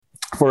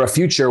for a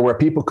future where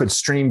people could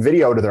stream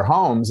video to their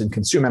homes and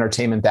consume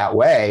entertainment that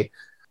way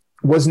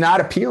was not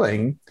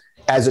appealing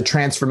as a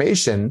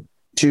transformation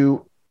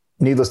to,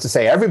 needless to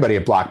say, everybody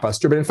at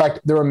Blockbuster. But in fact,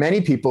 there were many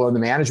people in the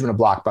management of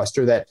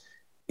Blockbuster that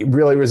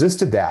really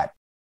resisted that.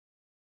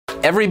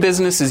 Every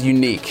business is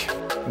unique.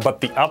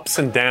 But the ups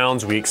and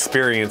downs we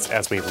experience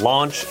as we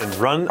launch and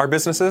run our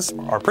businesses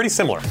are pretty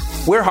similar.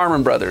 We're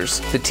Harmon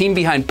Brothers, the team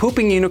behind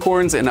Pooping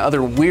Unicorns and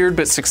other weird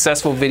but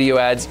successful video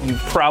ads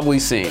you've probably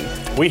seen.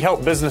 We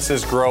help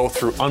businesses grow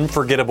through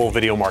unforgettable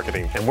video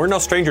marketing, and we're no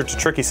stranger to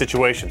tricky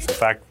situations. In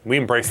fact, we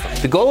embrace them.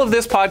 The goal of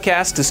this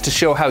podcast is to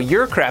show how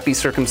your crappy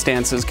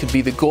circumstances could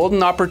be the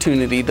golden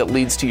opportunity that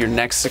leads to your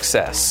next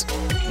success.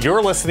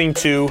 You're listening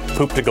to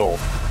Poop to Gold.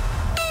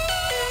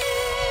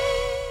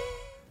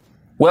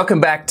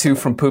 Welcome back to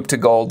From Poop to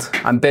Gold.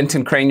 I'm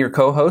Benton Crane, your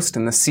co-host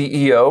and the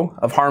CEO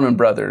of Harmon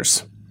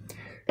Brothers.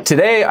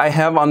 Today, I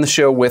have on the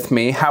show with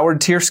me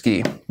Howard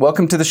Tiersky.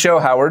 Welcome to the show,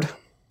 Howard.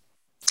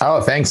 Oh,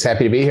 thanks.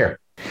 Happy to be here.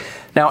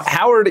 Now,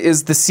 Howard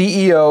is the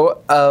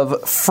CEO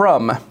of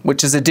From,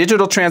 which is a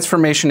digital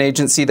transformation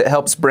agency that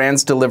helps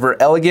brands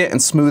deliver elegant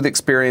and smooth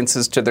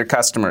experiences to their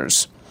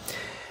customers.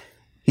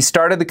 He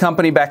started the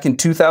company back in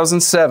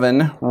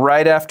 2007,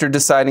 right after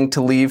deciding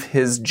to leave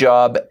his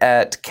job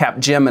at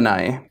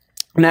Capgemini.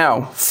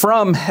 Now,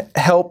 From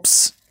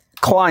helps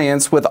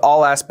clients with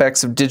all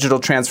aspects of digital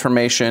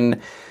transformation,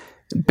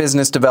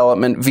 business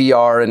development,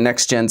 VR, and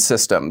next-gen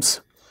systems.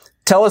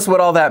 Tell us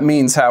what all that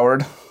means,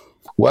 Howard.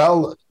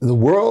 Well, the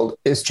world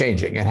is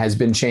changing and has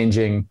been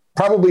changing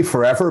probably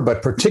forever,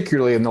 but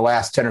particularly in the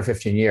last 10 or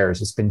 15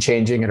 years. It's been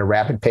changing at a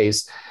rapid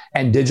pace,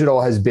 and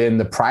digital has been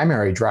the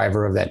primary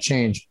driver of that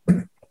change.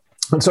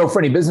 And so for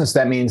any business,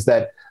 that means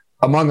that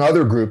among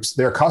other groups,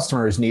 their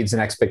customers' needs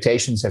and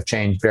expectations have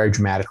changed very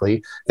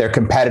dramatically. Their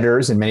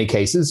competitors, in many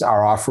cases,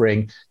 are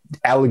offering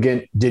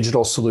elegant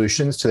digital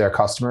solutions to their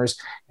customers.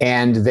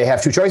 And they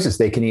have two choices.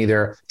 They can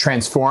either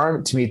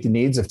transform to meet the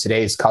needs of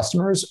today's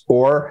customers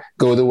or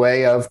go the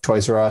way of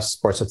Toys R Us,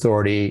 Sports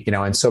Authority,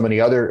 and so many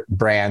other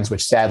brands,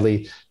 which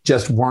sadly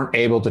just weren't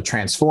able to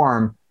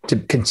transform to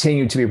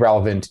continue to be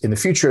relevant in the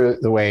future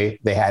the way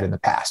they had in the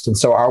past. And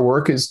so our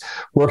work is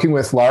working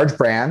with large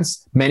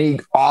brands,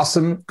 many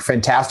awesome,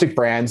 fantastic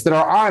brands that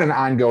are on an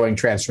ongoing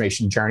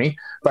transformation journey,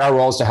 but our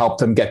role is to help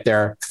them get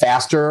there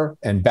faster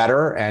and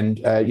better and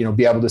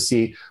be able to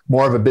see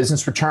more of a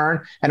business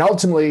return. And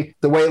ultimately,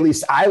 the way at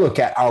least I look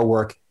at our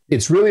work,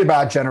 it's really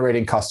about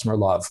generating customer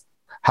love.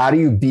 How do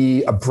you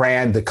be a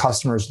brand that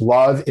customers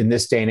love in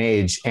this day and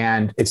age?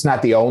 And it's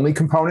not the only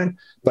component,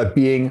 but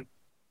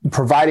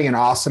providing an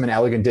awesome and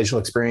elegant digital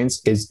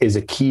experience is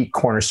a key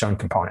cornerstone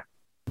component.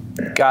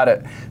 Got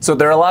it. So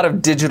there are a lot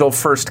of digital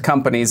first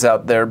companies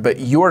out there, but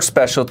your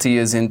specialty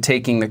is in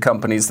taking the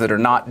companies that are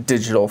not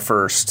digital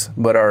first,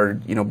 but are,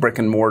 brick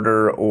and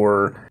mortar,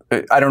 or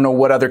I don't know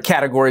what other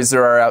categories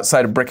there are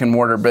outside of brick and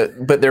mortar,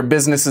 but they're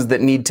businesses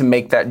that need to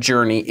make that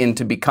journey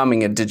into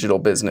becoming a digital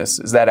business.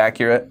 Is that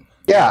accurate?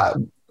 Yeah.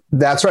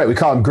 That's right. We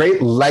call them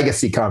great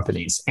legacy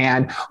companies.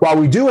 And while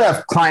we do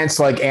have clients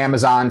like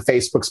Amazon,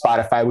 Facebook,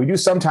 Spotify, we do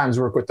sometimes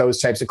work with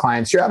those types of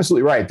clients. You're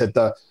absolutely right that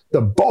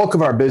the bulk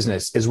of our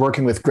business is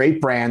working with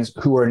great brands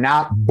who are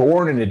not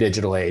born in a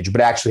digital age,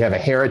 but actually have a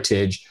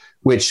heritage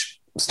which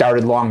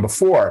started long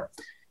before.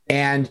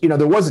 And,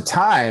 there was a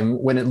time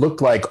when it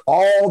looked like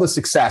all the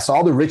success,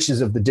 all the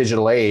riches of the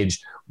digital age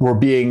were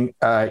being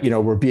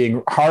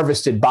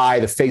harvested by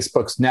the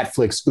Facebooks,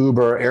 Netflix,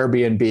 Uber,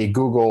 Airbnb,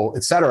 Google,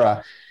 et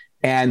cetera.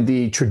 And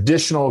the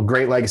traditional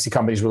great legacy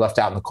companies were left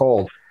out in the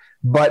cold.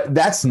 But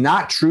that's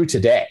not true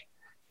today.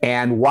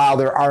 And while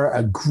there are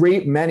a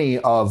great many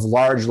of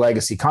large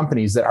legacy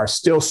companies that are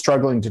still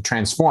struggling to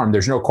transform,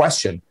 there's no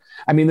question.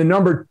 I mean, the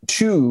number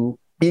 2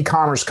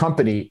 e-commerce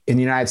company in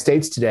the United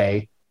States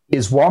today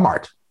is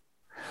Walmart.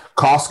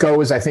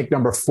 Costco is, I think,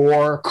 number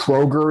 4.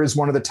 Kroger is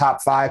one of the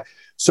top 5.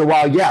 So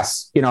while,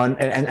 yes,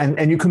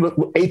 and you can look,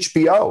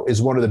 HBO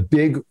is one of the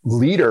big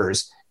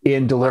leaders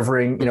in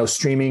delivering,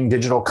 streaming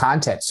digital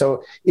content.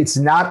 So it's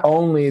not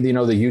only, the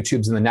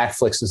YouTubes and the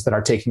Netflixes that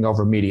are taking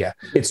over media.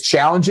 It's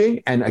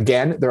challenging. And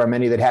again, there are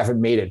many that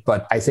haven't made it.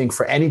 But I think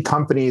for any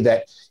company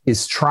that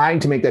is trying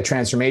to make that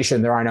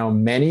transformation, there are now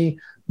many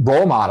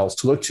role models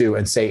to look to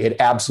and say it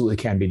absolutely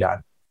can be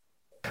done.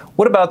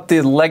 What about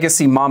the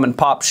legacy mom and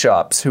pop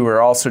shops who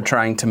are also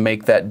trying to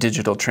make that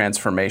digital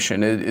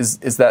transformation? Is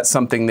that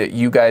something that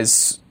you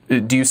guys,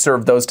 do you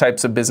serve those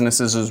types of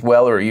businesses as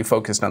well, or are you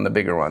focused on the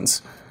bigger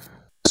ones?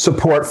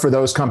 Support for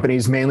those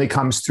companies mainly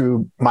comes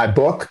through my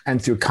book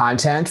and through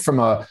content.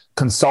 From a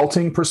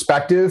consulting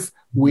perspective,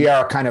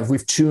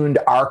 we've tuned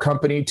our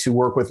company to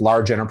work with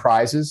large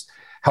enterprises.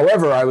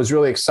 However, I was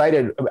really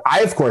excited.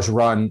 I, of course,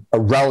 run a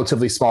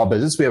relatively small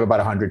business. We have about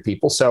 100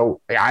 people. So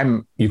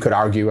you could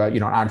argue,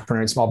 an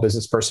entrepreneur and small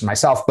business person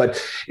myself,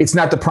 but it's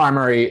not the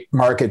primary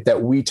market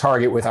that we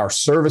target with our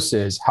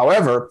services.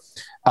 However,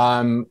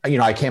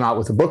 I came out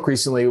with a book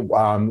recently,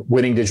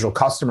 Winning Digital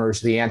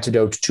Customers, The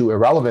Antidote to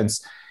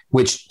Irrelevance.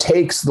 which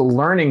takes the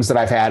learnings that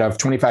I've had of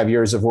 25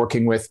 years of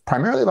working with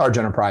primarily large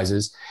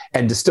enterprises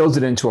and distills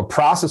it into a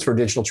process for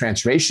digital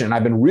transformation. And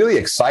I've been really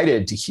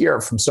excited to hear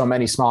from so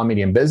many small and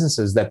medium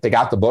businesses that they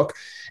got the book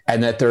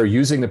and that they're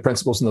using the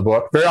principles in the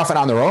book, very often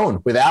on their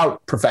own,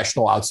 without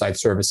professional outside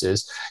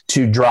services,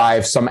 to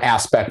drive some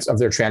aspects of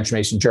their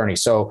transformation journey.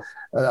 So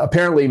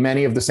apparently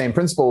many of the same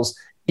principles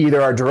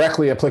either are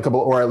directly applicable,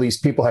 or at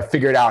least people have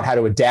figured out how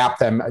to adapt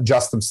them,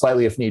 adjust them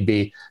slightly if need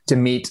be, to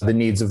meet the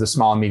needs of the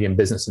small and medium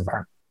business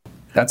environment.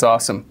 That's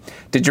awesome.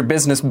 Did your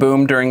business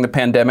boom during the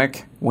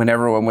pandemic when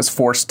everyone was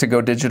forced to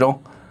go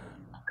digital?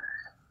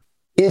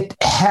 It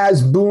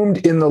has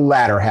boomed in the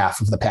latter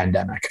half of the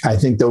pandemic. I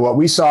think that what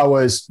we saw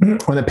was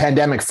when the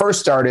pandemic first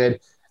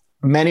started,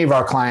 many of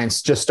our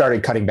clients just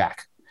started cutting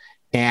back.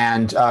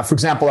 And for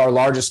example, our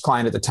largest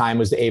client at the time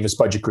was the Avis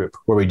Budget Group,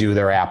 where we do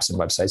their apps and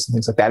websites and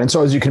things like that. And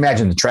so as you can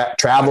imagine, the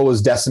travel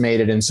was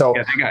decimated. And so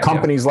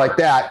companies like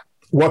that,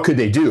 what could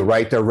they do,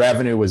 right? Their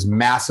revenue was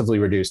massively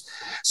reduced.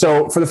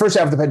 So for the first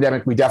half of the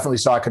pandemic, we definitely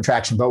saw a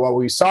contraction. But what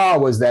we saw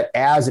was that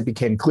as it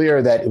became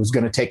clear that it was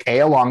going to take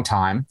a long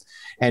time,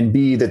 and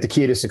B, that the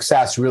key to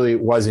success really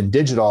was in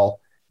digital,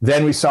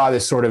 then we saw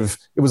this sort of,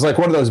 it was like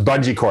one of those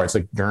bungee cords,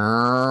 like,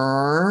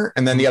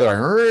 and then the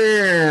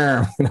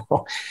other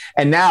one,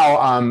 And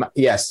now,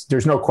 yes,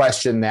 there's no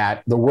question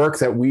that the work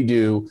that we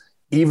do,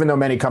 even though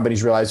many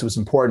companies realized it was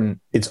important,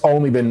 it's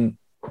only been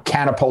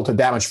catapulted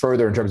that much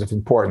further in terms of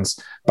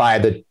importance by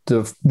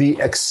the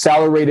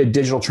accelerated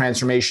digital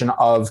transformation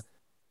of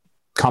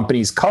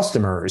companies'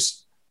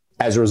 customers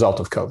as a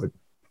result of COVID.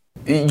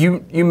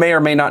 You may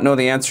or may not know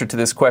the answer to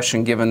this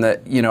question, given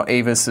that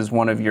Avis is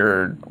one of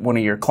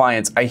your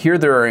clients. I hear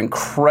there are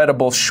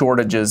incredible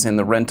shortages in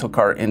the rental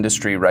car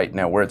industry right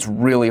now, where it's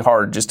really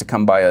hard just to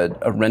come by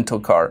a rental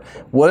car.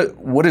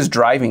 What is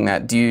driving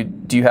that? Do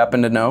you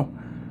happen to know?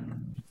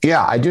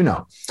 Yeah, I do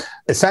know.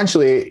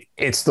 Essentially,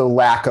 it's the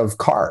lack of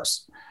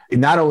cars.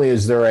 Not only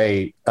is there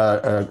a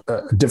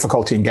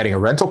difficulty in getting a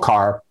rental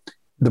car,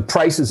 the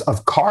prices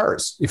of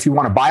cars, if you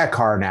want to buy a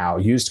car now,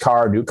 used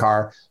car, new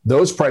car,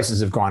 those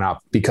prices have gone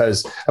up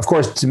because, of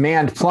course,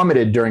 demand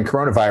plummeted during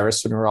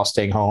coronavirus when we were all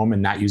staying home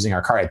and not using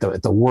our car at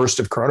the worst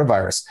of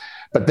coronavirus.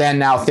 But then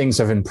now things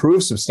have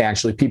improved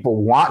substantially.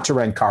 People want to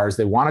rent cars.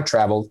 They want to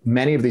travel.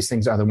 Many of these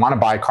things they want to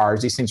buy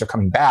cars. These things are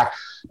coming back.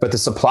 But the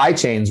supply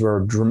chains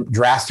were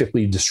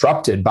drastically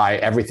disrupted by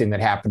everything that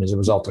happened as a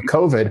result of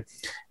COVID.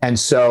 And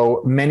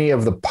so many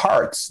of the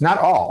parts, not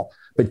all,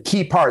 but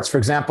key parts, for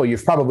example,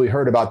 you've probably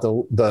heard about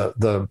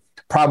the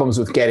problems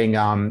with getting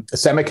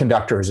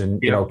semiconductors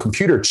and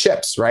computer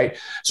chips, right?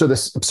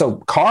 So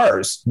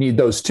cars need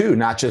those too,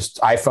 not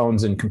just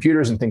iPhones and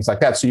computers and things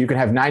like that. So you can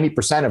have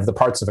 90% of the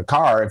parts of a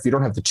car. If you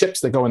don't have the chips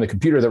that go in the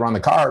computer that run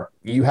the car,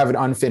 you have an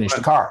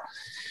unfinished car.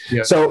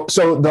 Yeah. So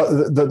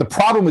the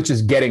problem with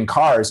just getting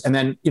cars, and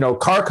then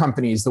car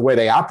companies, the way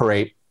they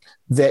operate,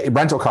 the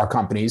rental car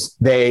companies,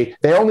 they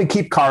only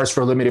keep cars for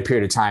a limited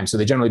period of time. So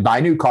they generally buy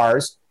new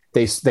cars.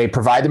 They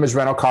provide them as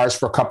rental cars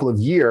for a couple of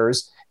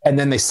years, and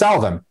then they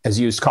sell them as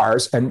used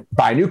cars and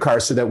buy new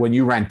cars so that when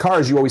you rent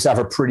cars, you always have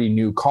a pretty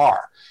new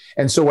car.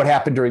 And so what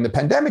happened during the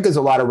pandemic is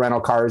a lot of rental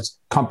cars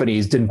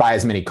companies didn't buy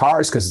as many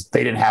cars because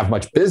they didn't have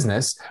much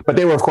business, but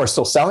they were, of course,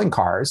 still selling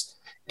cars,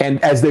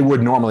 and as they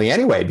would normally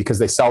anyway, because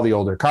they sell the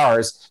older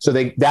cars. So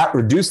that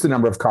reduced the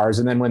number of cars.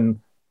 And then when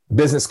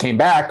business came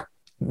back,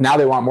 now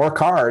they want more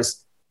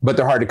cars, but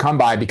they're hard to come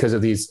by because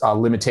of these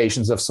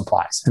limitations of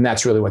supplies. And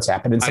that's really what's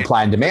happened in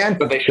supply and demand.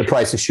 The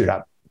prices shoot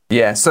up.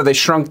 Yeah. So they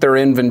shrunk their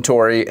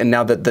inventory, and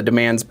now that the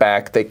demand's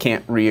back, they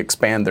can't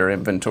re-expand their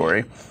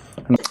inventory.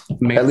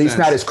 At least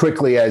not as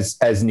quickly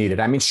as needed.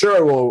 I mean, sure,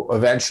 it will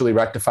eventually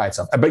rectify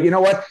itself. But you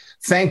know what?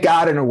 Thank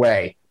God in a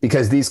way,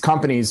 because these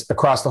companies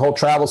across the whole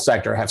travel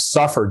sector have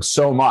suffered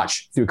so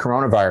much through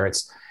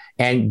coronavirus,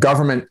 and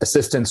government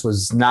assistance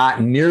was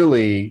not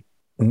nearly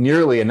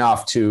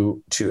enough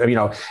to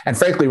and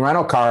frankly,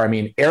 rental car,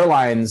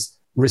 airlines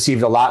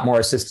received a lot more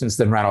assistance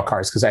than rental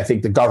cars, because I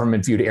think the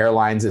government viewed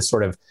airlines as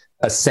sort of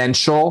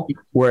essential,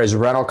 whereas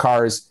rental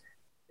cars,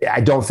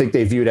 I don't think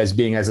they viewed as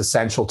being as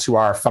essential to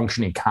our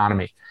functioning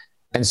economy.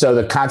 And so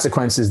the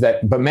consequence is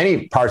but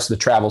many parts of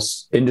the travel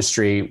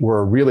industry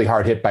were really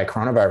hard hit by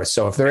coronavirus.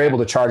 So if they're able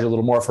to charge a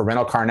little more for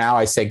rental car now,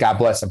 I say, God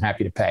bless, I'm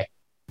happy to pay.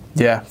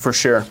 Yeah, for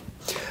sure.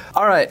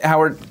 All right,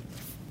 Howard,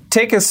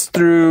 take us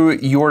through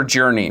your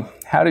journey.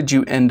 How did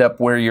you end up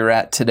where you're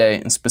at today?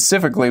 And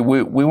specifically,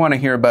 we want to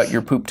hear about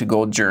your Poop to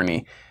Gold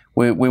journey.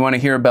 We want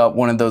to hear about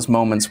one of those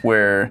moments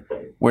where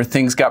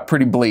things got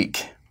pretty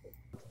bleak.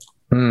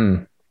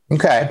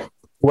 Okay.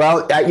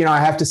 Well, I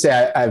have to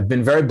say I've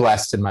been very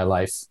blessed in my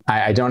life.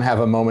 I don't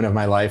have a moment of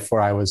my life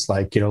where I was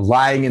like,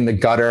 lying in the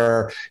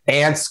gutter,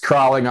 ants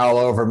crawling all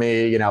over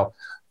me,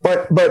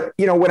 But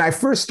when I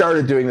first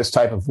started doing this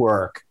type of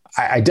work,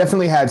 I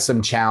definitely had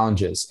some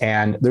challenges.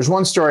 And there's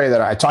one story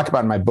that I talk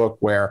about in my book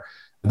where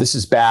this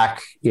is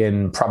back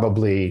in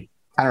probably,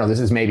 this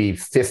is maybe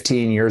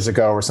 15 years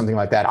ago or something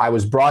like that. I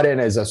was brought in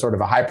as a sort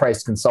of a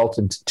high-priced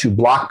consultant to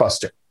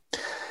Blockbuster.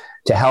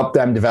 to help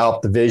them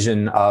develop the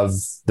vision of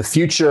the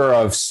future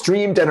of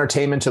streamed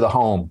entertainment to the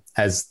home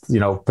as,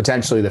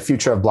 potentially the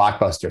future of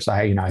Blockbuster. So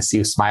I see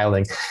you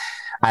smiling.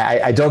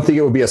 I don't think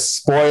it would be a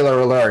spoiler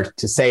alert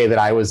to say that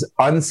I was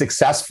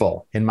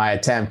unsuccessful in my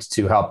attempt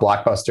to help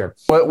Blockbuster.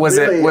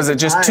 Was it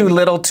just too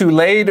little, too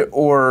late,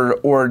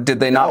 or did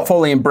they not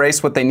fully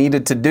embrace what they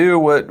needed to do?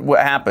 What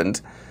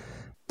happened?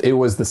 It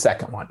was the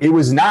second one. It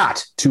was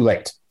not too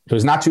late. It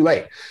was not too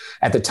late.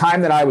 At the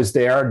time that I was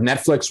there,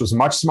 Netflix was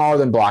much smaller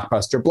than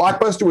Blockbuster.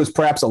 Blockbuster was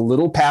perhaps a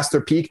little past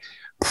their peak.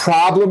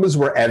 Problems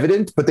were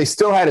evident, but they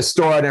still had a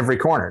store on every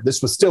corner.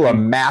 This was still a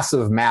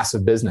massive,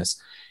 massive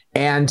business.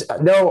 And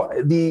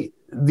but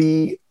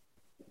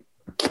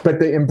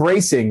the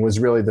embracing was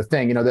really the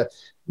thing.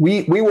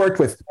 We worked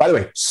with, by the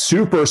way,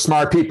 super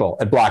smart people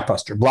at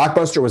Blockbuster.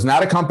 Blockbuster was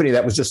not a company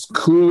that was just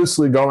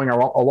cluelessly going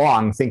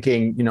along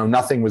thinking,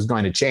 nothing was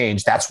going to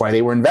change. That's why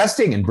they were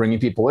investing and bringing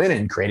people in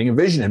and creating a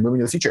vision and moving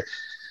to the future.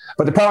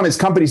 But the problem is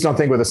companies don't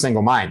think with a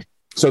single mind.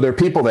 So there are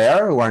people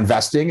there who are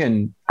investing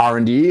in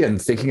R&D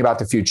and thinking about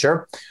the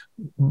future.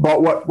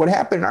 But what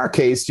happened in our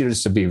case,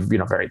 just to be,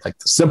 very like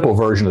the simple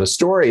version of the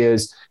story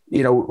is,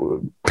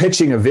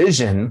 pitching a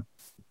vision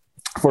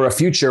for a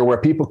future where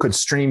people could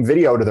stream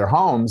video to their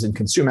homes and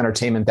consume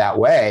entertainment that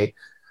way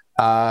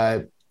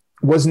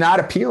was not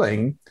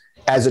appealing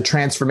as a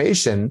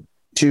transformation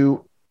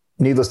to,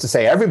 needless to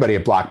say, everybody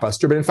at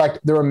Blockbuster. But in fact,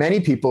 there were many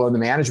people in the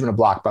management of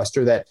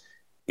Blockbuster that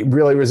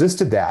really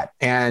resisted that.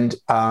 And,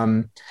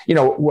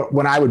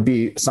 when I would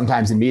be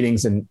sometimes in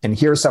meetings and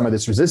hear some of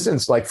this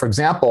resistance, like, for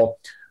example,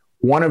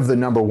 one of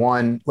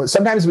the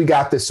sometimes we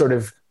got this sort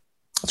of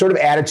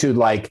attitude,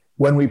 like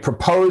when we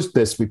proposed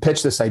this, we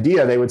pitched this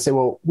idea, they would say,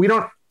 well, we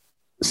don't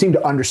seem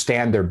to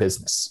understand their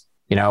business.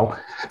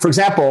 For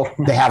example,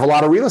 they have a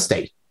lot of real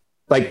estate,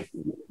 like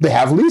they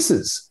have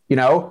leases,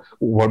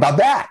 what about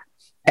that?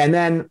 And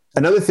then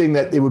another thing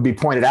that it would be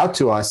pointed out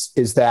to us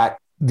is that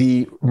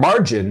the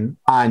margin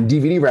on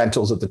DVD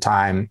rentals at the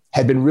time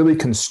had been really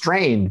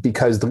constrained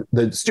because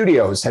the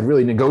studios had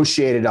really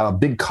negotiated a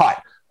big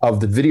cut of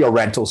the video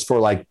rentals for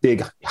like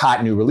big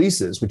hot new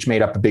releases, which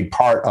made up a big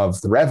part of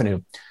the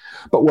revenue.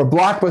 But where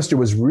Blockbuster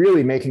was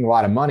really making a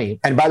lot of money,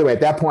 and by the way,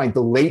 at that point,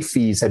 the late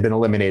fees had been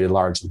eliminated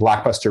largely.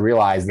 Blockbuster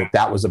realized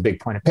that was a big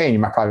point of pain. You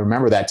might probably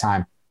remember that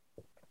time.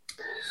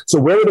 So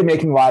where were they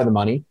making a lot of the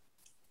money?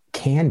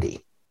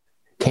 Candy.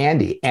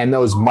 And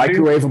those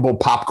microwavable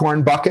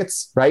popcorn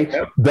buckets, right?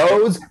 Yep.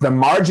 The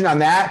margin on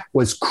that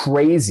was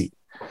crazy.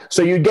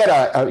 So you'd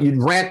get you'd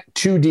rent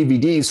 2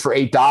 DVDs for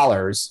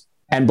 $8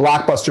 and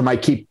Blockbuster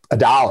might keep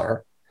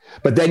 $1.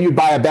 But then you'd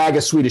buy a bag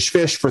of Swedish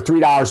fish for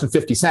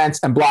 $3.50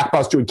 and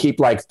Blockbuster would keep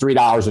like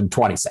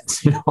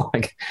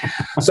 $3.20,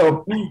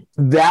 So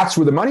that's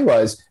where the money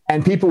was.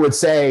 And people would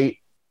say,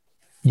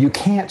 you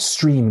can't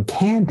stream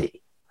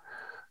candy.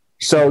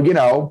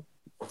 So,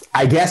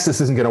 I guess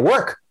this isn't going to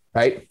work,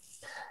 right?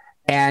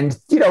 And,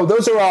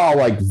 those are all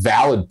like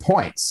valid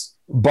points.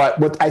 But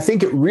what I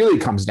think it really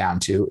comes down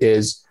to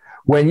is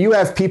when you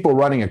have people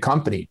running a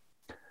company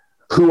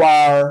who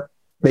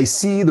they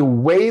see the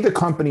way the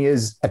company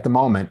is at the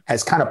moment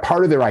as kind of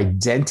part of their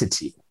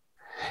identity.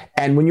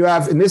 And when you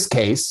have, in this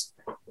case,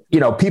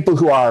 people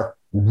who are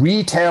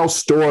retail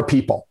store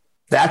people,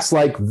 that's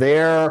like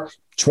their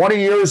 20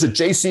 years at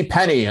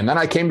JCPenney. And then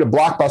I came to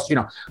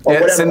Blockbuster,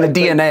 it's in the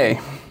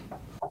DNA.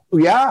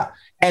 Yeah.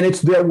 And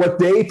it's what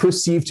they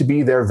perceive to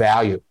be their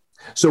value.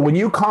 So when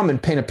you come and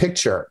paint a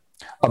picture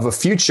of a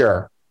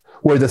future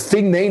where the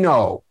thing they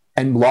know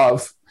and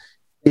love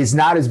is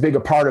not as big a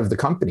part of the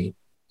company,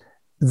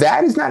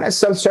 that is not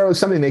necessarily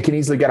something they can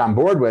easily get on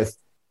board with,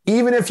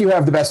 even if you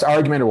have the best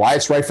argument of why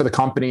it's right for the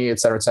company, et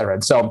cetera, et cetera.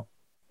 And so,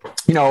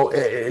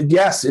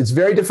 yes, it's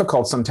very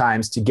difficult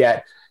sometimes to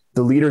get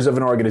the leaders of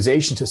an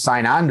organization to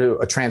sign on to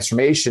a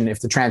transformation if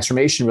the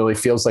transformation really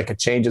feels like it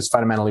changes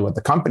fundamentally what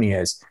the company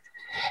is.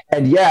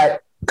 And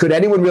yet, could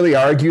anyone really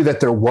argue that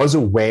there was a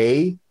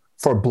way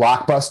for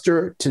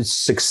Blockbuster to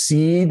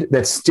succeed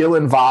that still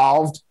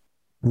involved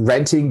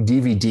renting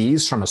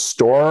DVDs from a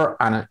store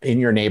in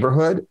your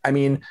neighborhood? I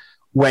mean,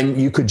 when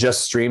you could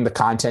just stream the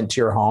content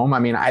to your home. I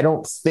mean, I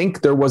don't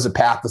think there was a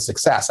path to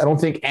success. I don't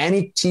think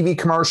any TV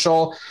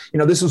commercial,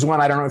 this was one,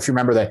 I don't know if you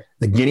remember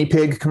the guinea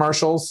pig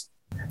commercials.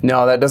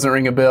 No, that doesn't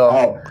ring a bell.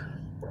 Oh.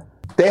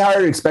 They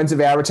hired an expensive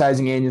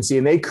advertising agency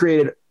and they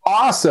created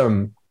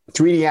awesome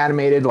 3D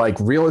animated, like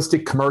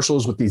realistic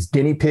commercials with these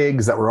guinea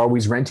pigs that were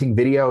always renting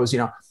videos.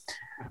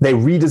 They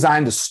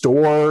redesigned the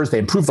stores, they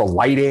improved the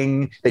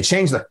lighting, they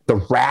changed the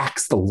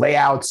racks, the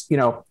layouts,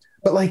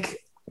 but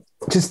like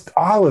just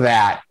all of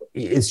that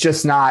is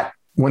just not,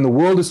 when the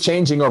world is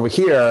changing over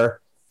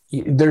here,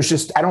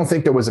 I don't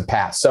think there was a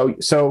path. So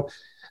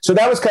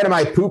that was kind of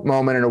my poop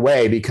moment in a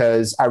way,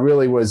 because I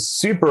really was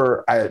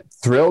super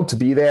thrilled to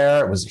be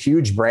there. It was a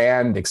huge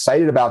brand,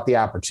 excited about the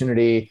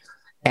opportunity.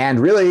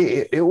 And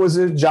really, it was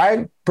a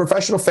giant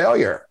professional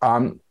failure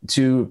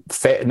to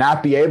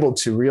not be able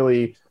to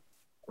really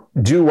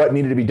do what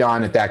needed to be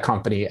done at that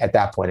company at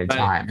that point in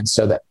time. And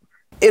so that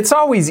it's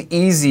always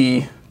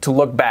easy to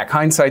look back.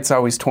 Hindsight's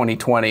always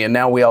 20/20, and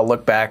now we all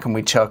look back and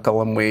we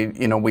chuckle and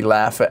we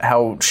laugh at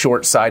how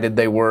short-sighted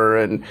they were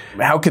and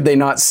how could they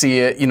not see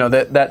it,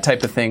 that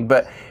type of thing.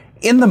 But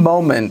in the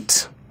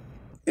moment,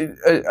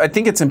 I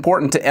think it's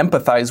important to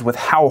empathize with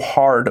how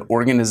hard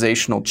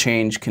organizational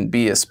change can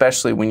be,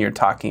 especially when you're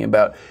talking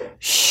about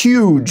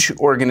huge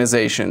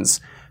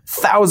organizations,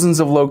 thousands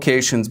of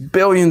locations,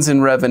 billions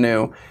in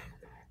revenue.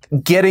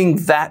 Getting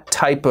that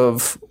type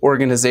of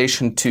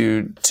organization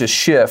to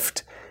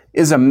shift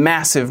is a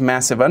massive,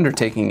 massive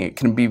undertaking. It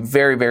can be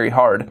very, very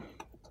hard.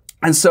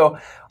 And so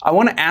I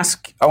want to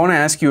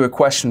ask you a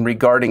question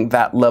regarding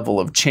that level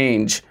of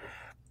change.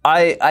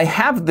 I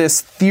have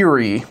this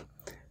theory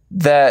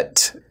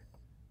that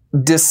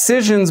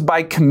decisions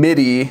by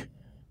committee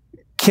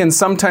can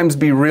sometimes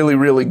be really,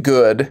 really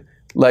good.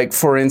 Like,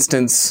 for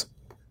instance,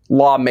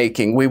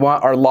 lawmaking. We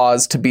want our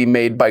laws to be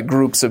made by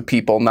groups of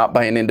people, not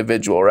by an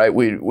individual, right?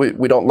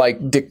 We don't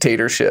like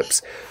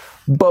dictatorships.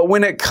 But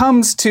when it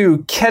comes to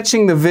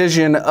catching the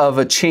vision of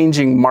a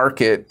changing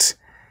market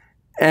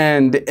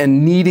and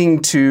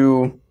needing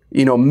to,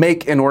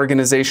 make an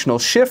organizational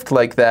shift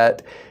like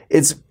that,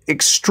 it's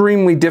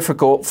extremely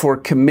difficult for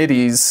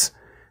committees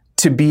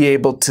to be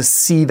able to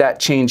see that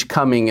change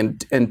coming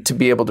and to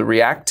be able to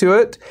react to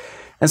it.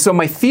 And so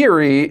my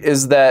theory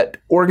is that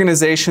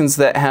organizations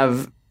that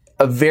have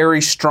a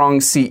very strong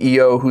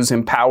CEO who's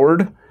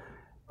empowered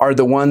are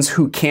the ones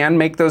who can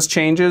make those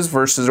changes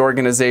versus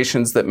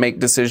organizations that make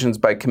decisions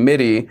by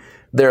committee.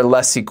 They're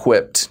less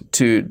equipped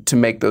to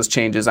make those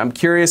changes. I'm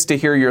curious to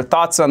hear your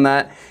thoughts on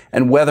that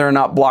and whether or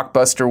not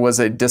Blockbuster was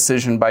a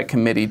decision by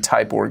committee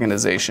type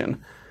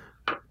organization.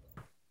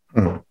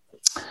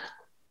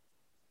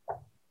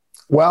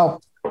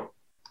 Well,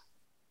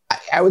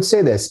 I would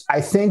say this. I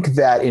think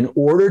that in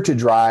order to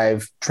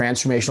drive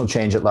transformational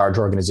change at large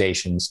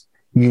organizations,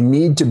 you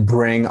need to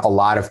bring a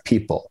lot of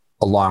people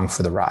along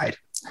for the ride.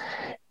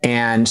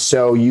 And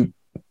so you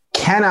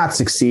cannot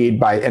succeed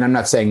by, and I'm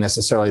not saying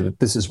necessarily that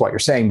this is what you're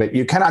saying, but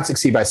you cannot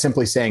succeed by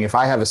simply saying, if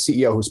I have a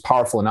CEO who's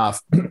powerful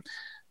enough,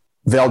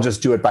 they'll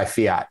just do it by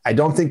fiat. I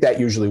don't think that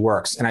usually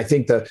works. And I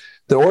think the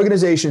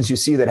organizations you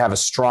see that have a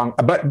strong,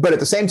 but at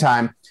the same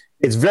time,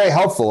 it's very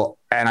helpful.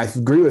 And I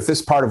agree with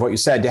this part of what you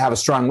said, to have a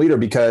strong leader,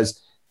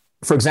 because,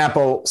 for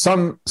example,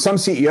 some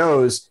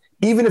CEOs,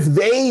 even if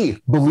they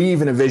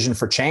believe in a vision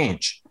for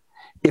change,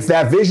 if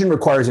that vision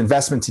requires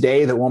investment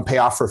today that won't pay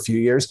off for a few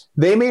years,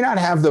 they may not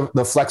have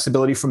the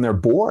flexibility from their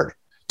board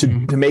to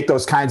make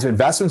those kinds of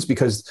investments,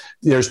 because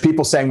there's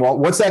people saying, well,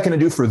 what's that going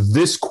to do for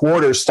this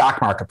quarter's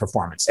stock market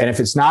performance? And if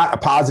it's not a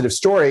positive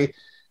story,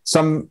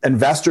 some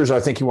investors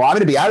are thinking, well, I'm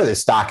going to be out of this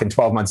stock in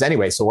 12 months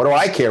anyway. So what do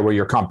I care where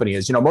your company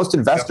is? Most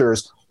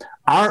investors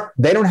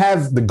they don't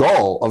have the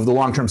goal of the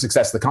long-term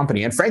success of the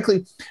company. And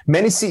frankly,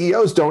 many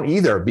CEOs don't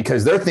either,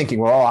 because they're thinking,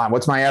 well,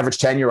 what's my average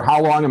tenure? How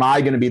long am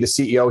I going to be the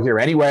CEO here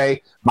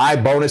anyway? My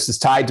bonus is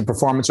tied to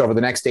performance over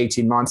the next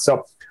 18 months.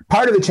 So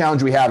part of the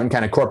challenge we have in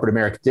kind of corporate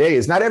America today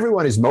is not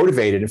everyone is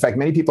motivated. In fact,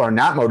 many people are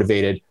not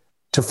motivated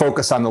to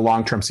focus on the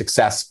long-term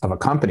success of a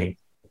company.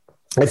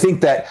 I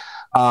think that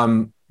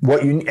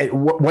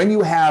when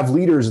you have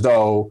leaders,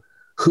 though,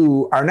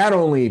 who are not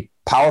only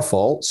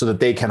powerful so that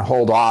they can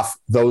hold off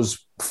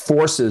those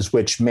forces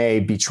which may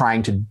be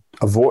trying to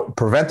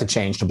prevent the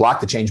change, to block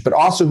the change, but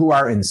also who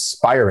are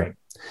inspiring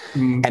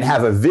and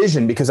have a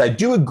vision, because I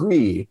do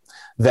agree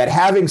that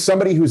having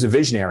somebody who's a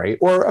visionary,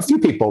 or a few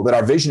people that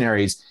are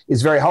visionaries,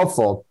 is very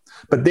helpful.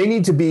 But they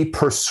need to be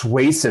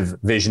persuasive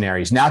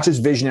visionaries, not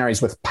just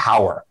visionaries with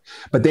power,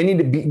 but they need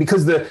to be,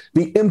 because the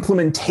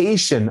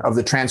implementation of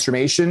the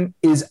transformation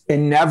is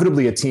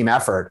inevitably a team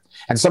effort.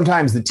 And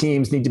sometimes the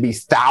teams need to be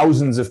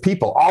thousands of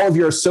people, all of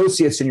your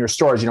associates in your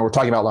stores. We're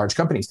talking about large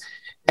companies.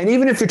 And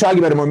even if you're talking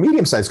about a more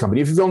medium-sized company,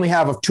 if you only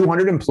have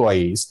 200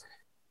 employees,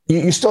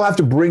 you still have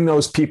to bring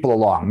those people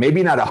along.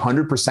 Maybe not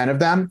 100% of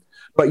them,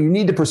 but you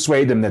need to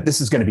persuade them that this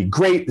is going to be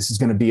great. This is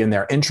going to be in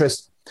their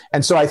interest.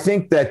 And so I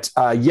think that,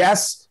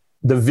 yes,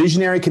 the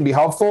visionary can be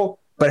helpful,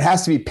 but it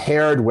has to be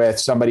paired with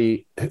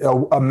somebody,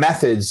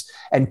 methods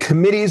and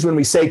committees. When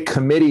we say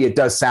committee, it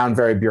does sound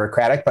very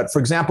bureaucratic. But for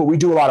example, we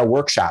do a lot of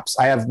workshops.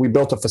 We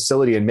built a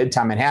facility in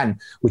Midtown Manhattan,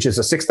 which is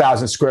a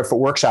 6,000 square foot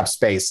workshop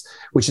space,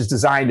 which is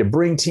designed to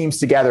bring teams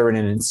together in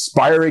an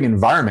inspiring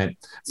environment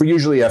for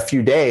usually a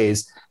few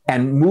days,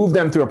 and move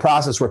them through a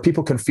process where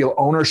people can feel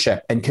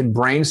ownership and can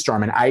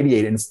brainstorm and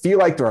ideate and feel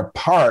like they're a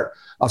part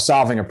of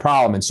solving a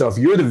problem. And so if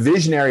you're the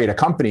visionary at a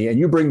company and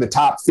you bring the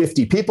top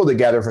 50 people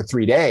together for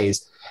 3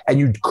 days and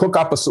you cook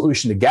up a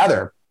solution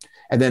together,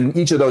 and then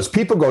each of those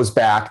people goes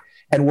back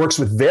and works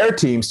with their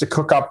teams to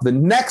cook up the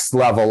next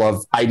level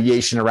of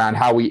ideation around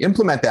how we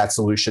implement that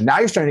solution, now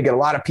you're starting to get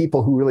a lot of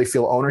people who really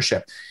feel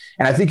ownership.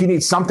 And I think you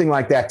need something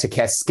like that to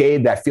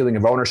cascade that feeling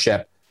of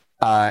ownership.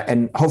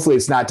 And hopefully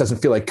it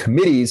doesn't feel like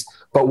committees,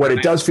 but what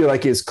it does feel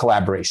like is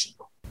collaboration.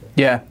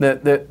 Yeah,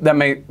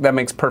 that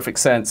makes perfect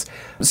sense.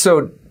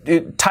 So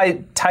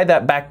tie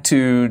that back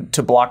to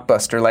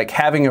Blockbuster, like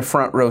having a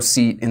front row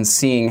seat in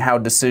seeing how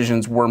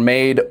decisions were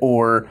made,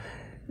 or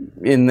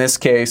in this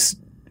case,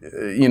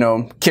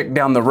 kicked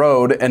down the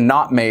road and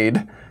not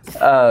made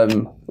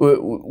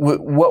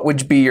What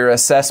would be your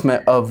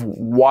assessment of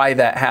why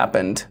that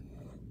happened?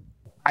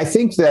 I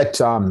think that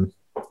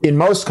in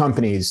most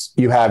companies,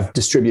 you have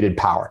distributed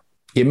power.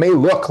 It may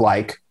look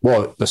like,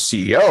 well, the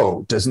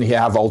CEO, doesn't he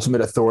have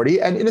ultimate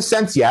authority? And in a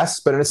sense, yes,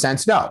 but in a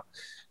sense, no.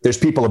 There's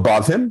people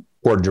above him,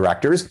 board of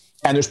directors,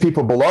 and there's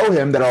people below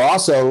him that are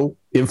also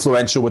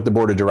influential with the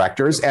board of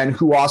directors and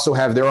who also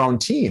have their own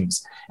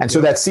teams. And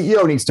so that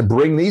CEO needs to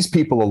bring these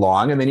people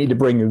along, and they need to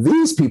bring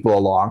these people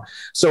along.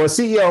 So a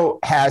CEO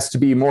has to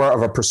be more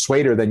of a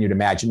persuader than you'd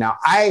imagine. Now,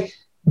 I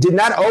did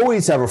not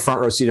always have a front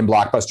row seat in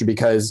Blockbuster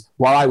because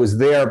while I was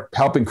there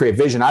helping create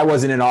vision, I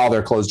wasn't in all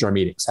their closed door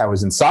meetings. I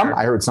was in some,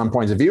 I heard some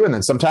points of view, and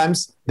then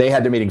sometimes they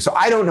had the meetings. So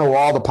I don't know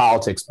all the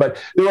politics,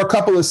 but there were a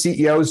couple of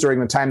CEOs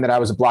during the time that I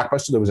was at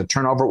Blockbuster. There was a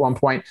turnover at one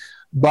point.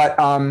 But,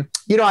 I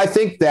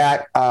think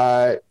that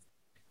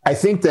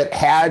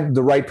had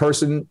the right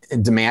person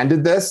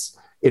demanded this,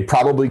 it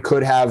probably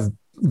could have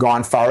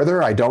gone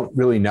farther. I don't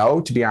really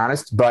know, to be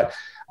honest, but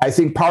I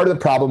think part of the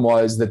problem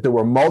was that there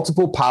were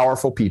multiple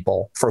powerful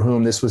people for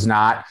whom this was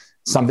not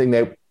something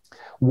they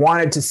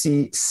wanted to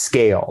see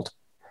scaled.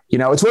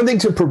 It's one thing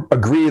to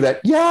agree that,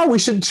 yeah, we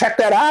should check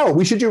that out.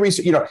 We should do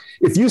research.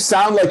 If you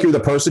sound like you're the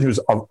person who's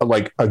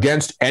like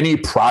against any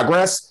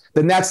progress,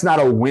 then that's not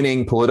a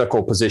winning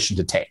political position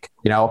to take,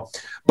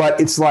 But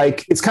it's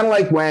kind of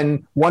like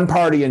when one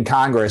party in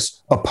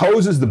Congress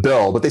opposes the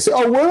bill, but they say,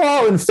 oh, we're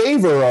all in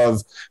favor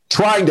of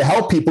trying to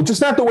help people,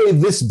 just not the way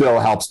this bill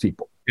helps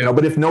people.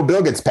 But if no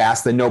bill gets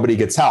passed, then nobody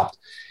gets helped.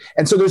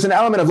 And so there's an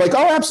element of like,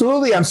 oh,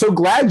 absolutely. I'm so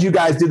glad you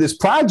guys did this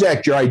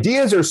project. Your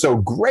ideas are so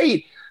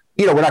great.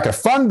 We're not going to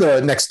fund the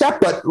next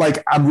step, but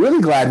I'm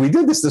really glad we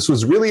did this. This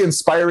was really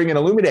inspiring and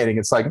illuminating.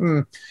 It's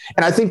and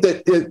I think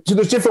that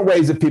there's different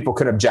ways that people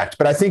could object,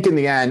 but I think in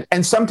the end,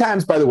 and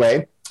sometimes, by the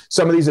way,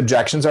 some of these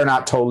objections are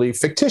not totally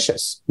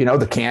fictitious.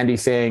 The candy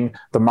thing,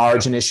 the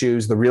margin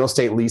issues, the real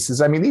estate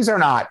leases. I mean, these are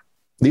not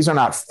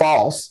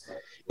false.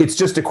 It's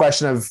just a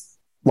question of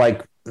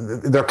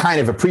they're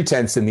kind of a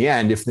pretense in the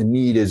end if the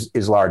need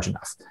is large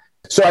enough.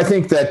 So I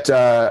think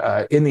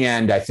that in the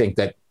end, I think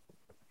that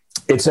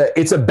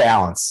it's a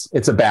balance.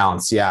 It's a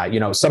balance.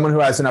 Yeah. Someone who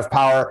has enough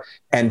power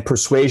and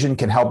persuasion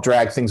can help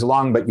drag things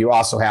along, but you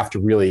also have to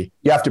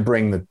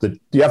bring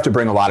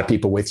a lot of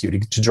people with you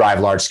to drive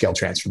large scale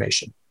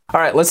transformation. All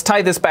right, let's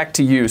tie this back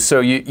to you. So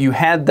you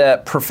had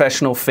that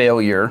professional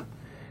failure,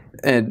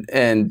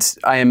 and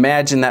I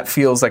imagine that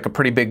feels like a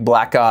pretty big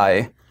black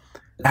eye.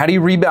 How do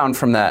you rebound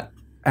from that?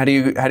 How do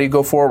you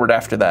go forward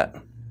after that?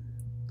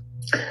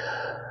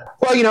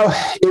 Well,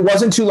 it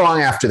wasn't too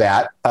long after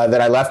that that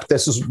I left.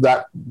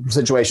 That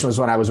situation was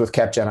when I was with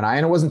Capgemini,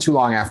 and it wasn't too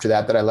long after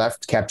that I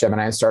left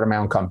Capgemini and started my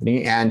own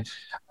company. And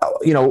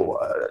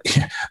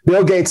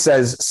Bill Gates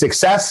says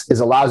success is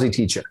a lousy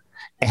teacher.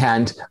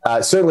 And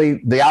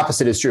certainly the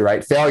opposite is true,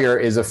 right? Failure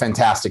is a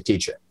fantastic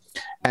teacher.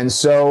 And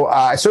so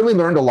I certainly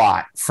learned a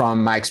lot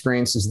from my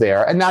experiences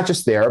there, and not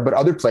just there, but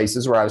other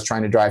places where I was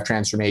trying to drive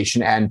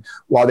transformation. And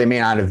while they may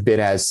not have been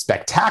as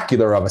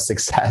spectacular of a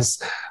success,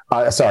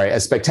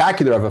 as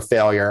spectacular of a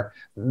failure,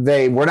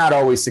 they were not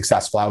always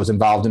successful. I was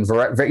involved in,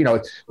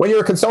 when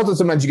you're a consultant,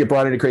 sometimes you get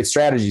brought in to create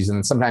strategies, and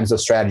then sometimes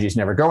those strategies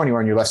never go anywhere,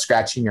 and you're left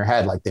scratching your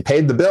head, like they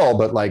paid the bill,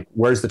 but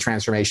where's the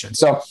transformation?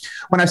 So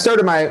when I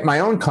started my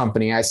own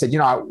company, I said,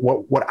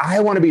 what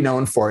I want to be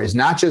known for is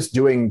not just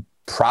doing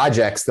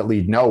projects that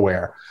lead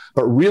nowhere,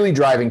 but really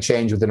driving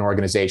change within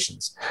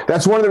organizations.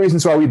 That's one of the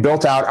reasons why we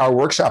built out our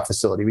workshop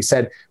facility. We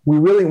said, we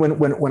really,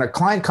 when a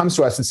client comes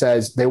to us and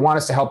says they want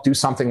us to help do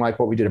something like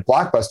what we did at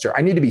Blockbuster,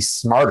 I need to be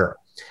smarter.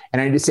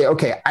 And I need to say,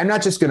 okay, I'm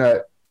not just going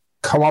to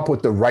come up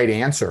with the right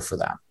answer for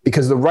them,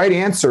 because the right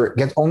answer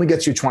only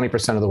gets you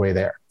 20% of the way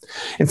there.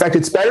 In fact,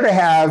 it's better to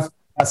have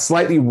a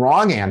slightly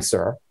wrong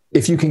answer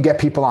if you can get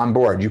people on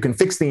board. You can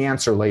fix the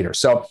answer later.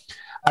 So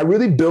I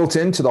really built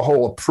into the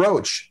whole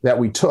approach that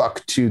we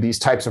took to these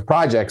types of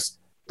projects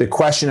the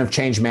question of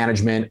change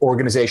management,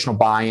 organizational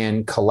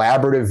buy-in,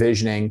 collaborative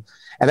visioning.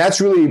 And that's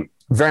really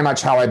very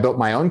much how I built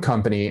my own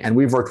company. And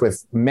we've worked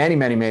with many,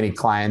 many, many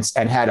clients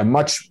and had a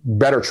much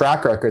better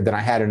track record than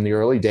I had in the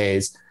early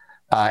days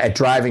at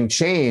driving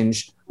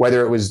change,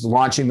 whether it was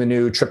launching the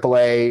new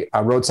AAA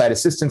roadside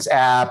assistance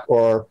app,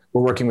 or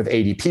we're working with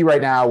ADP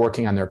right now,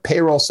 working on their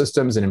payroll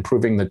systems and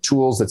improving the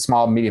tools that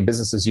small and medium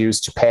businesses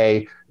use to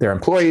pay their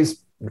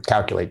employees,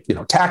 calculate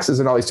taxes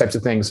and all these types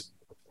of things.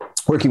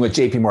 Working with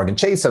JP Morgan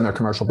Chase on their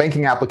commercial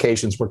banking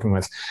applications, working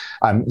with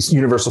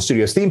Universal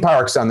Studios theme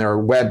parks on their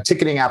web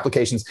ticketing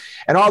applications,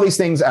 and all these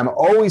things. I'm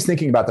always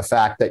thinking about the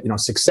fact that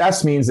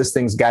success means this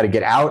thing's got to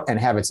get out and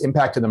have its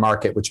impact in the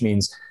market, which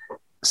means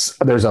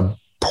there's a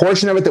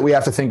portion of it that we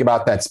have to think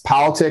about that's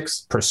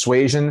politics,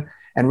 persuasion,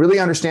 and really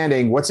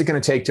understanding what's it going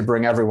to take to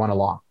bring everyone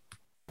along.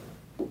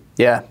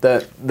 Yeah,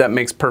 that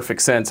makes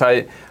perfect sense.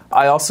 I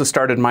also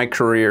started my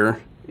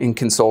career in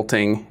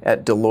consulting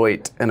at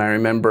Deloitte, and I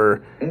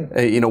remember,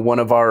 one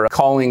of our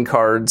calling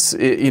cards.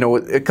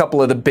 A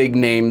couple of the big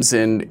names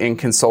in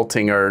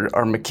consulting are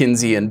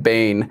McKinsey and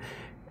Bain,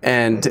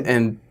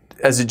 and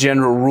as a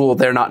general rule,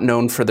 they're not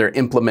known for their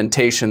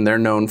implementation; they're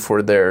known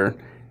for their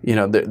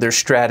their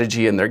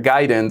strategy and their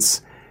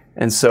guidance.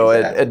 And so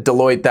at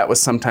Deloitte, that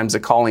was sometimes a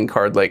calling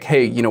card, like,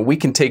 hey, we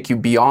can take you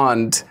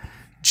beyond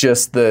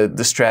just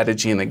the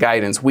strategy and the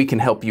guidance. We can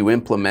help you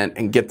implement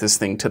and get this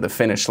thing to the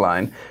finish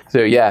line.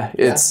 So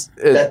that's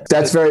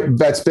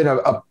been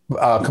a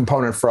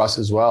component for us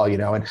as well,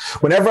 And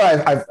whenever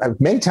I've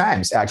many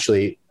times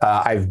actually,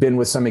 I've been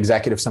with some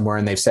executive somewhere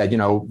and they've said,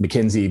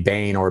 McKinsey,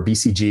 Bain, or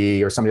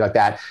BCG or somebody like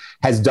that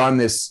has done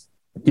this.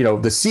 The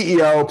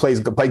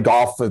CEO played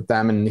golf with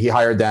them and he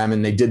hired them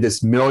and they did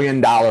this $1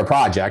 million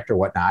project or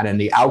whatnot.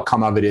 And the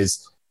outcome of it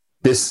is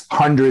this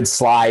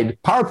 100-slide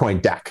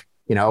PowerPoint deck,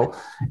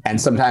 and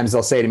sometimes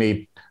they'll say to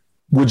me,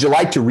 would you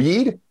like to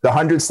read the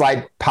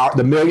 100-slide,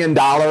 the $1 million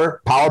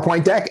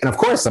PowerPoint deck? And of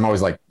course, I'm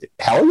always like,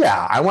 hell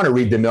yeah, I want to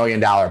read the $1 million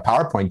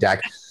PowerPoint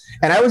deck.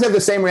 And I always have the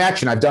same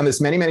reaction. I've done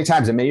this many, many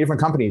times in many different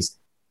companies.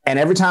 And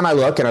every time I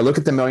look at the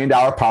 $1 million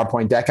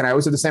PowerPoint deck, and I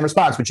always have the same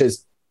response, which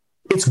is,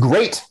 it's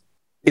great.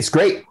 It's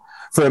great.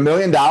 For $1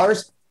 million,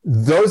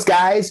 those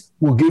guys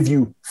will give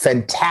you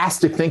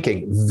fantastic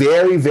thinking,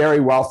 very,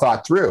 very well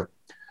thought through.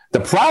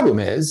 The problem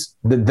is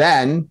that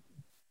then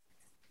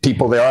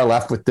people there are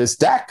left with this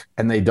deck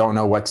and they don't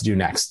know what to do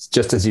next,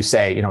 just as you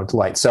say,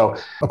 Deloitte. So,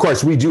 of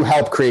course, we do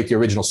help create the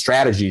original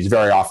strategies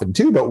very often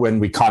too, but when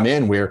we come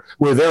in, we're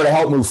there to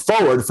help move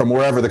forward from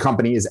wherever the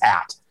company is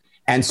at.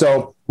 And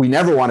so we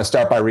never want to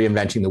start by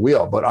reinventing the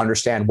wheel, but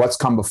understand what's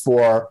come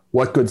before,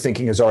 what good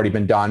thinking has already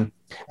been done,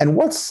 and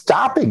what's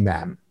stopping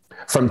them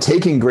from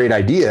taking great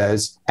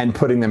ideas and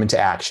putting them into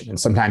action. And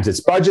sometimes it's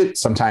budget,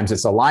 sometimes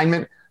it's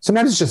alignment,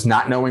 sometimes it's just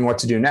not knowing what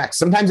to do next.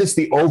 Sometimes it's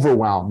the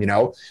overwhelm.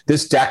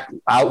 This deck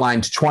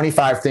outlined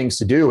 25 things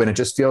to do, and it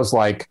just feels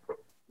like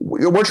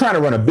we're trying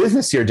to run a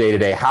business here day to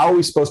day. How are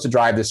we supposed to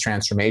drive this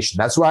transformation?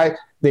 That's why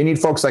they need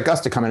folks like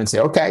us to come in and say,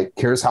 okay,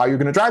 here's how you're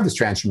going to drive this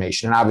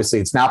transformation. And obviously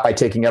it's not by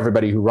taking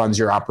everybody who runs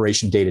your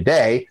operation day to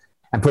day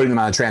and putting them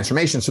on a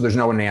transformation so there's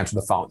no one to answer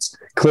the phones.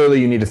 Clearly,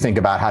 you need to think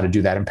about how to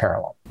do that in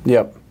parallel.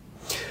 Yep.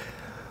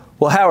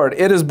 Well, Howard,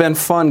 it has been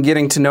fun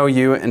getting to know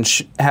you and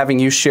having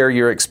you share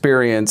your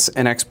experience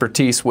and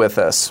expertise with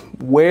us.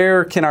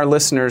 Where can our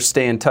listeners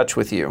stay in touch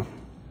with you?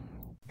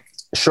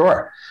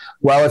 Sure.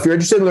 Well, if you're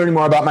interested in learning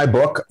more about my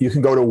book, you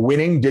can go to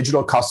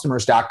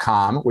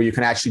winningdigitalcustomers.com, where you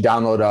can actually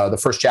download the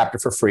first chapter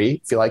for free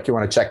if you want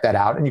to check that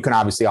out. And you can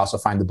obviously also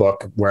find the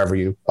book wherever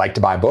you like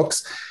to buy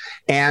books.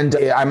 And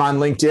I'm on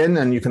LinkedIn,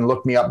 and you can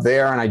look me up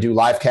there. And I do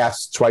live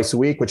casts twice a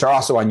week, which are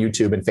also on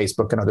YouTube and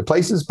Facebook and other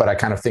places. But I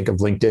kind of think of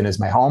LinkedIn as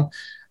my home.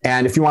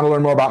 And if you want to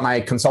learn more about my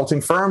consulting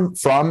firm,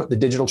 From the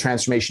Digital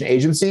Transformation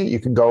Agency, you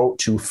can go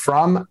to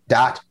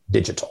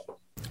from.digital.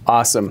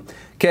 Awesome.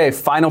 Okay,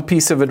 final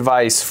piece of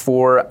advice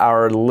for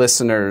our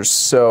listeners.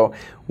 So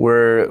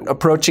we're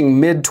approaching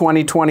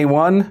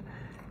mid-2021.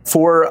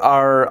 For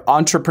our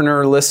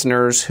entrepreneur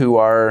listeners who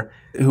are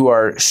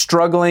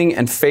struggling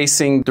and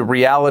facing the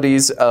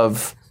realities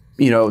of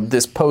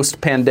this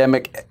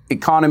post-pandemic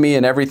economy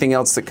and everything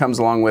else that comes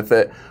along with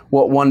it,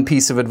 what one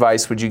piece of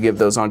advice would you give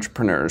those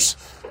entrepreneurs?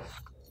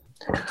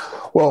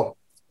 Well,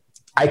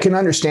 I can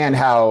understand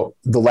how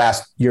the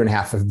last year and a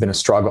half have been a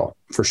struggle,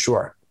 for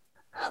sure.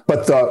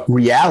 But the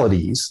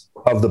realities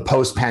of the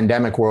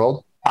post-pandemic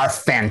world are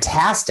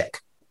fantastic.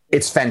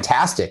 It's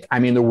fantastic. I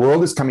mean, the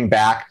world is coming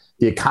back.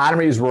 The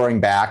economy is roaring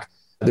back.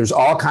 There's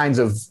all kinds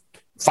of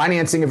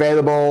financing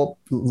available,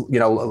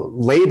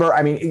 labor.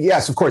 I mean,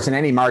 yes, of course, in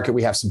any market,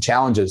 we have some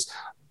challenges.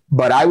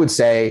 But I would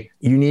say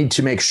you need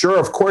to make sure,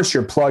 of course,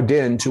 you're plugged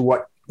into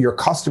what your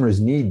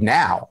customers need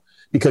now,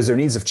 because their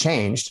needs have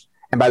changed.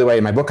 And by the way,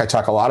 in my book, I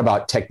talk a lot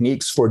about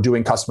techniques for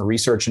doing customer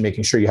research and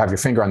making sure you have your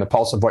finger on the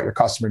pulse of what your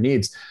customer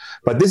needs.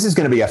 But this is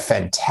going to be a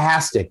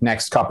fantastic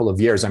next couple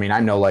of years. I mean,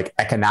 I'm no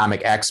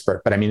economic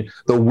expert, but I mean,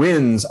 the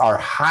winds are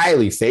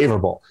highly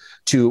favorable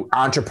to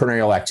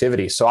entrepreneurial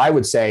activity. So I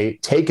would say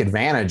take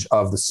advantage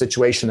of the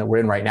situation that we're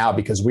in right now,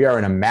 because we are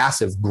in a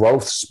massive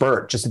growth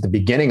spurt just at the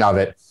beginning of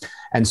it.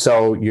 And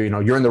so,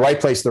 you're in the right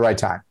place at the right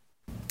time.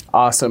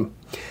 Awesome.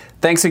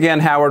 Thanks again,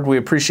 Howard. We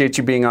appreciate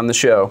you being on the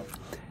show.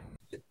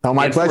 Oh,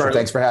 my pleasure.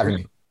 Thanks for having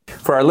me.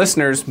 For our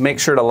listeners,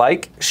 make sure to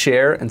like,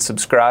 share, and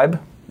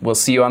subscribe. We'll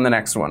see you on the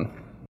next one.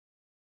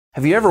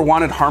 Have you ever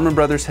wanted Harmon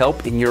Brothers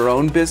help in your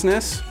own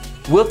business?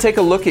 We'll take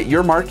a look at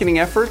your marketing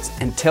efforts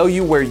and tell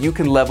you where you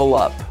can level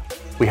up.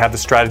 We have the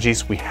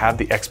strategies, we have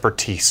the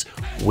expertise.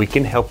 We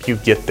can help you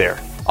get there.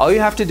 All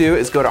you have to do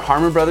is go to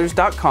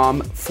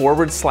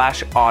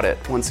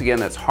harmonbrothers.com/audit. Once again,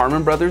 that's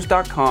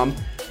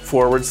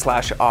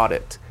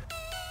harmonbrothers.com/audit.